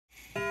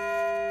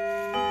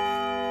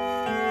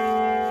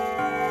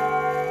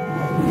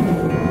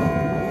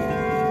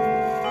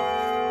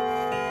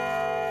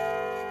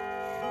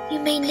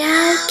You may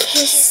now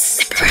kiss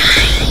the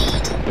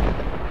bride.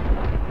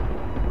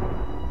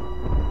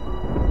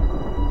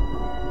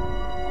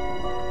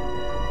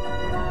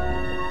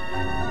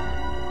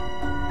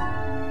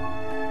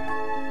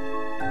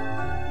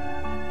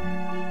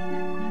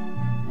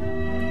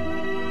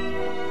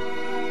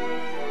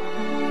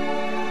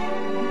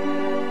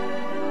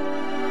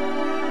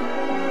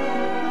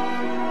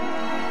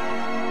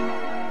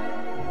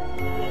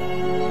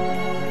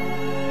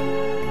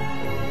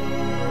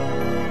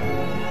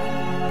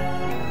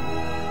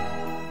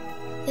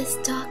 This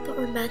dark but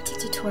romantic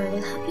tutorial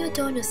will help you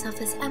adorn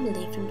yourself as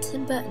Emily from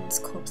Tim Burton's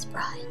Corpse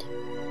Bride.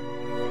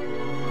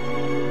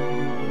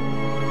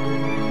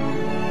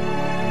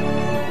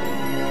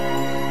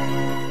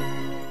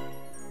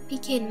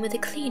 Begin with a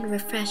clean,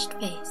 refreshed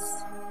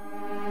face.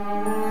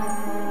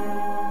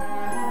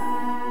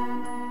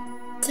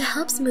 To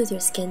help smooth your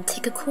skin,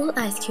 take a cool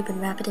ice cube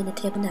and wrap it in a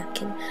table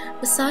napkin.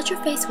 Massage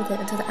your face with it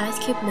until the ice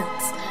cube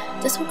melts.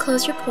 This will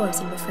close your pores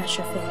and refresh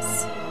your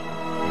face.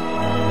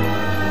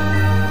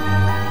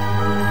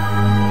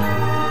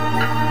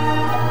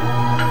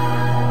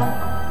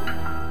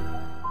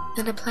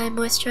 Then apply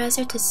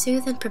moisturizer to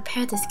soothe and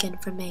prepare the skin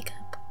for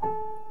makeup.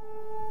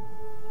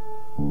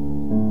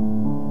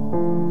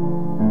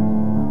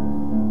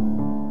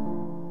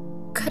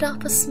 Cut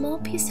off a small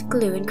piece of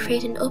glue and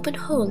create an open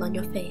hole on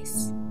your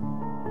face.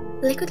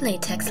 Liquid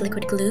latex,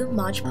 liquid glue,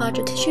 Mod Podge,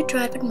 or tissue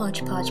dried with Mod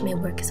Podge may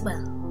work as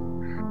well.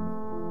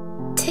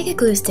 Take a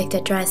glue stick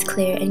that dries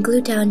clear and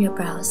glue down your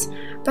brows.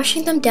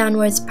 Brushing them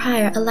downwards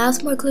prior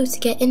allows more glue to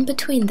get in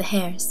between the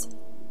hairs.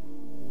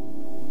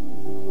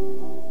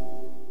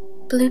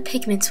 Blue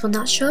pigments will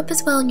not show up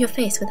as well on your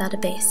face without a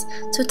base,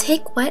 so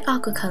take white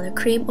aquacolor,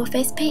 cream, or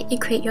face paint and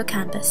create your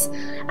canvas.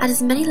 Add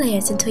as many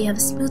layers until you have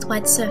a smooth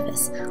white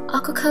surface.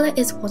 Aquacolor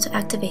is water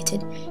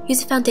activated.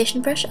 Use a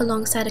foundation brush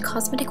alongside a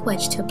cosmetic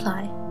wedge to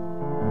apply.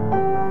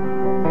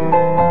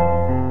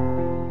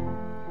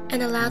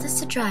 And allow this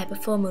to dry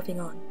before moving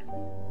on.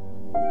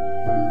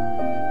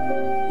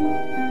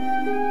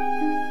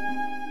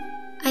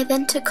 I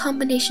then took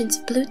combinations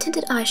of blue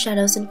tinted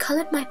eyeshadows and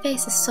colored my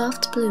face a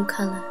soft blue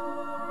color.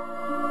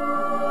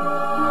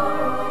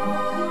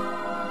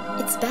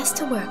 It's best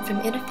to work from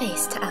inner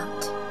face to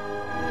out.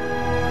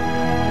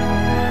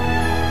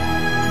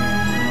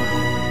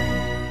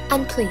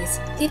 And please,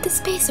 leave the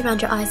space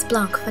around your eyes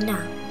blank for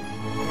now.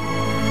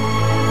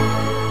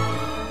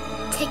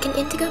 Take an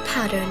indigo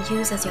powder and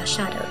use as your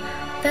shadow.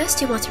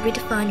 First, you want to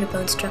redefine your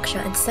bone structure,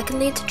 and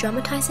secondly, to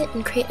dramatize it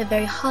and create a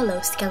very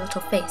hollow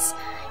skeletal face.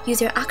 Use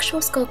your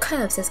actual skull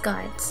curves as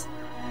guides.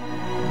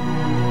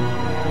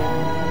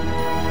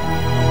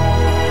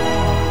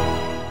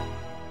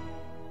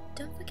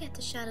 Don't forget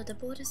to shadow the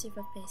borders of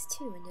your face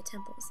too and your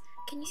temples.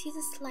 Can you see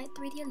the slight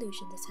 3D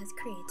illusion this has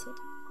created?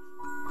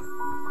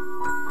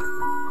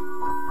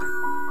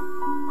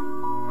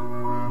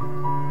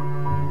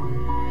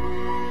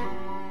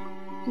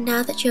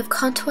 Now that you have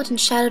contoured and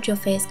shadowed your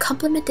face,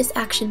 complement this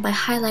action by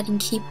highlighting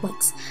key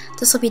points.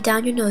 This will be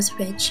down your nose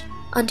ridge,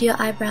 under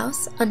your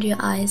eyebrows, under your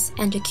eyes,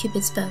 and your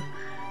cupid's bow.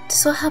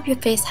 This will help your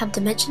face have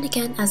dimension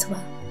again as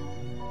well.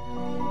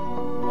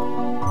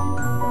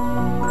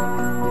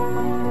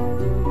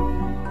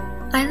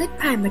 Eyelid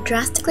primer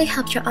drastically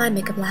helps your eye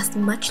makeup last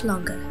much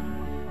longer.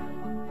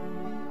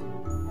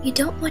 You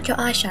don't want your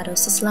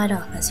eyeshadows to slide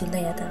off as you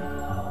layer them.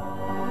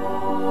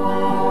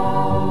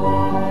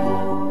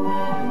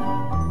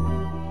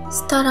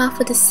 Start off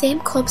with the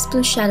same corpse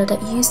blue shadow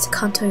that you used to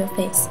contour your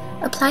face.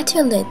 Apply to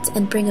your lids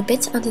and bring a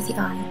bit under the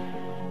eye.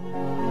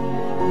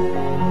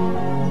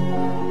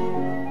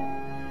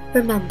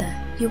 Remember,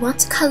 you want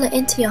to color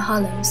into your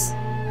hollows.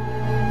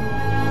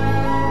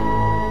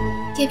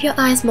 Give your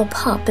eyes more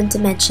pop and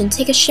dimension.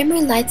 Take a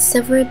shimmery light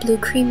silvery blue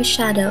creamy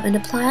shadow and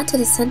apply onto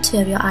the center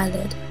of your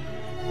eyelid.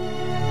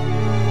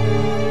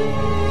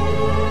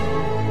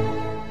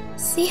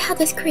 See how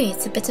this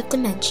creates a bit of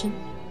dimension?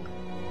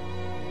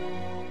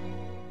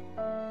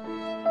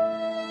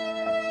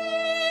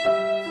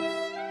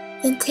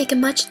 Then take a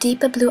much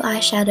deeper blue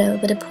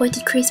eyeshadow with a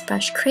pointed crease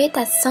brush. Create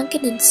that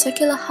sunken and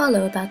circular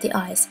hollow about the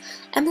eyes.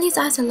 Emily's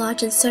eyes are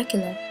large and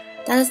circular.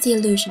 That is the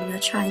illusion we are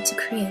trying to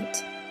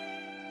create.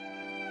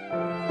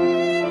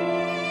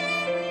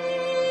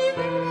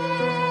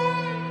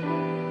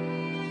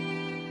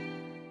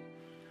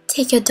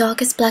 Take your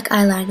darkest black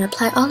eyeliner and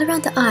apply all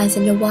around the eyes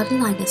and your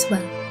waterline as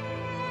well.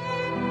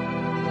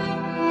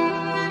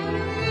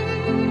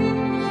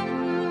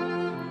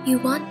 You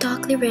want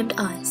darkly rimmed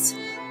eyes.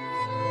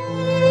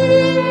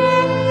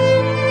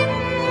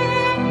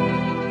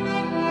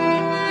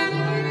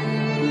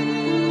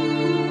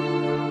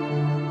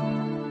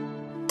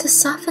 To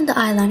soften the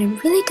eyeliner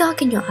and really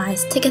darken your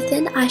eyes, take a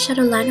thin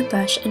eyeshadow liner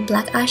brush and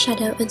black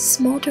eyeshadow and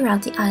smolder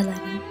out the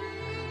eyeliner.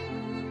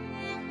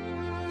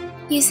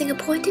 Using a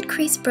pointed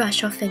crease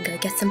brush or finger,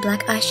 get some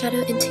black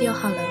eyeshadow into your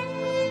hollow.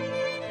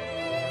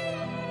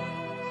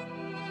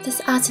 This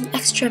adds an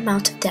extra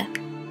amount of depth.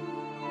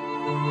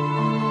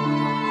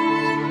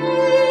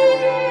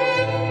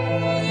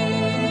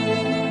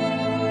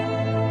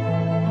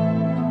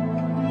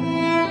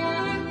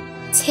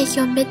 Take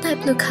your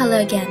midnight blue color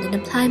again and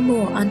apply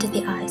more under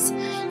the eyes.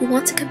 You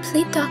want a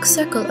complete dark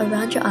circle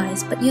around your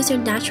eyes, but use your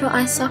natural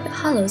eye socket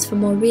hollows for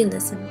more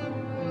realism.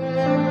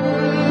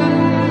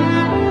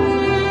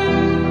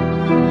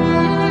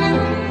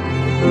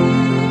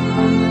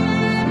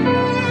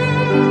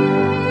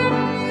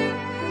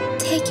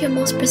 Take your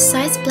most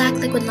precise black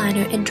liquid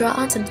liner and draw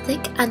on some thick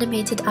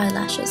animated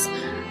eyelashes.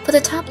 For the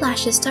top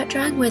lashes, start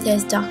drawing where there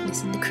is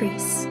darkness in the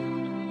crease.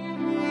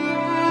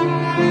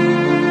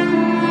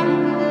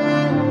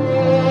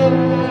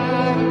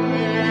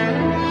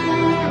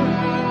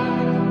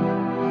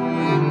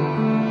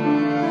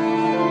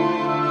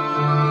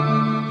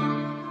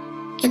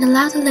 And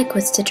allow the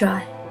liquids to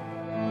dry.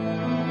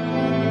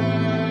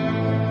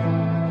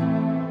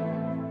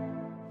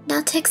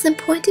 Now take some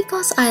pointy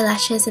false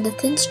eyelashes and a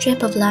thin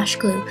strip of lash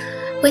glue.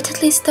 Wait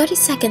at least 30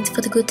 seconds for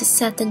the glue to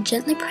set, then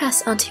gently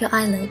press onto your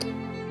eyelid.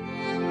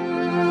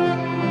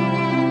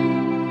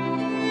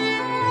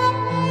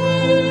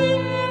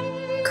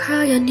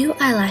 Curl your new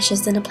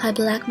eyelashes, then apply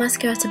black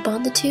mascara to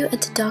bond the two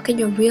and to darken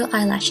your real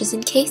eyelashes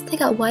in case they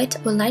got white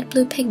or light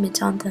blue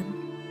pigment on them.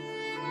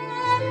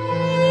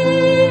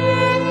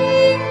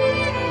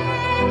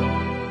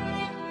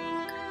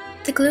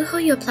 The glue hole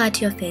you apply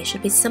to your face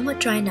should be somewhat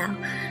dry now.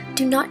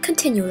 Do not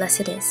continue less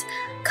it is.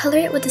 Color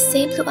it with the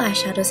same blue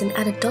eyeshadows and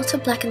add a dot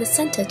of black in the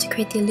center to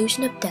create the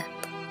illusion of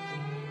depth.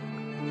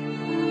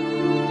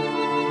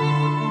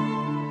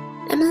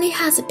 Emily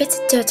has a bit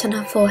of dirt on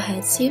her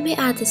forehead, so you may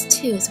add this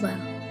too as well.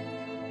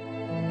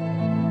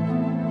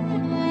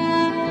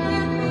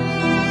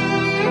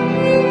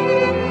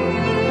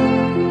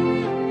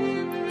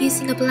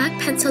 Using a black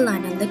pencil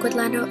liner, liquid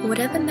liner, or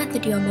whatever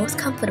method you are most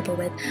comfortable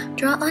with,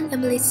 draw on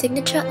Emily's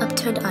signature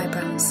upturned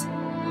eyebrows.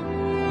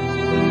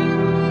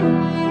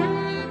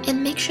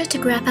 And make sure to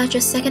graph out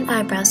your second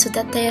eyebrow so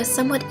that they are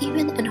somewhat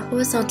even and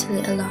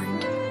horizontally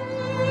aligned.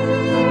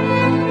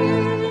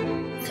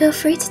 Feel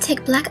free to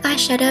take black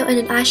eyeshadow and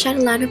an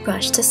eyeshadow liner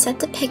brush to set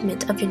the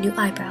pigment of your new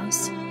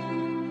eyebrows.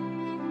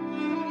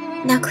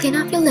 Now clean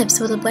off your lips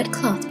with a wet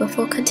cloth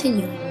before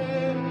continuing.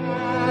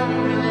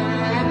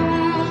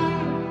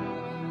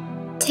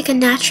 Take a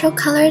natural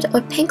colored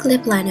or pink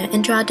lip liner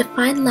and draw a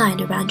defined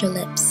line around your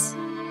lips.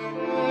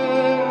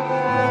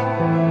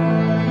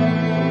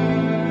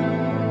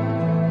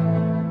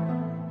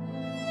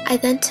 I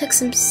then took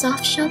some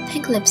soft shell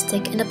pink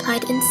lipstick and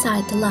applied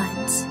inside the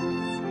lines.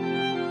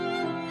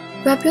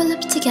 Rub your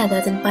lips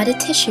together, then bite a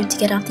tissue to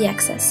get off the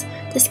excess.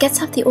 This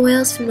gets off the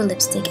oils from the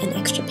lipstick and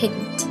extra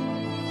pigment.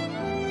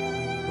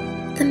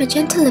 The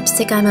magenta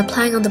lipstick I am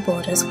applying on the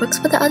borders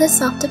works with the other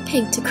softer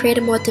pink to create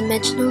a more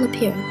dimensional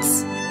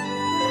appearance.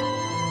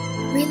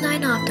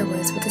 Reline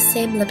afterwards with the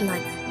same lip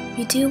liner.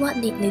 You do want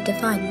neatly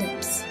defined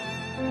lips.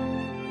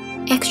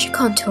 Extra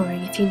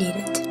contouring if you need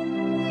it.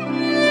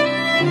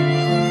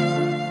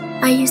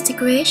 I used a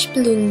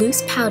grayish-blue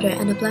loose powder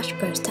and a blush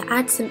brush to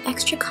add some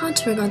extra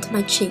contouring onto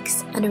my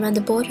cheeks and around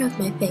the border of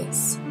my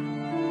face.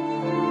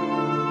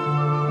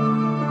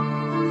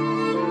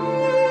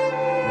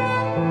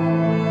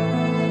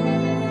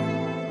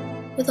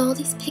 With all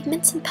these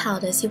pigments and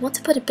powders, you want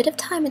to put a bit of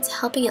time into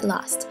helping it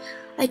last.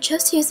 I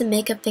chose to use a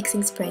makeup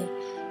fixing spray.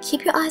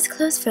 Keep your eyes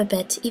closed for a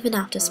bit, even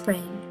after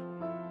spraying.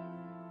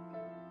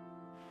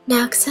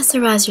 Now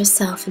accessorize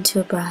yourself into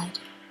a bride.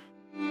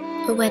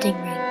 A wedding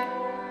ring,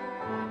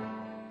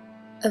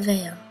 a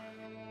veil,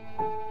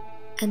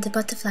 and a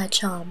butterfly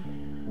charm.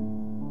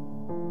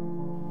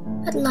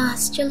 At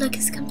last, your look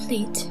is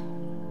complete.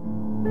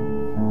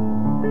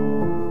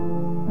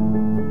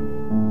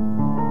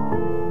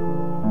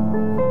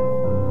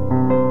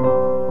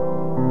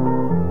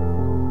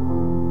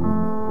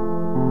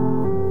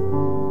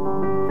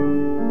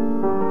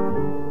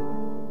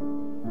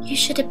 You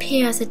should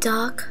appear as a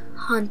dark,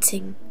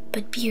 haunting,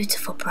 but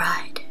beautiful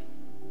bride.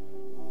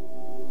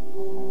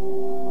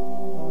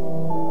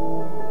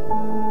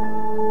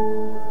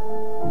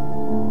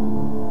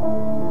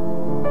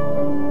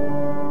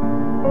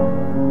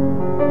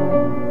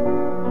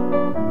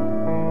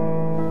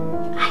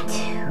 I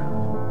do.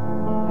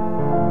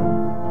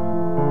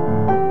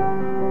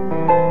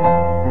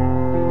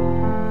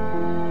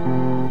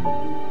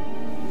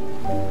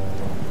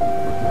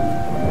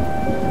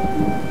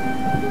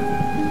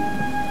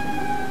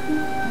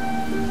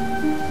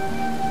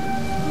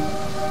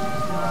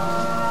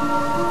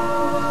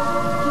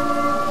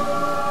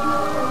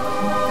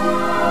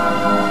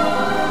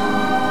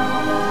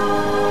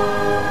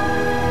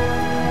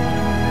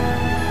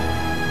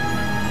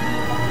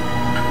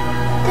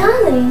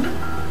 Darling,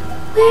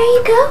 where are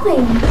you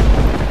going?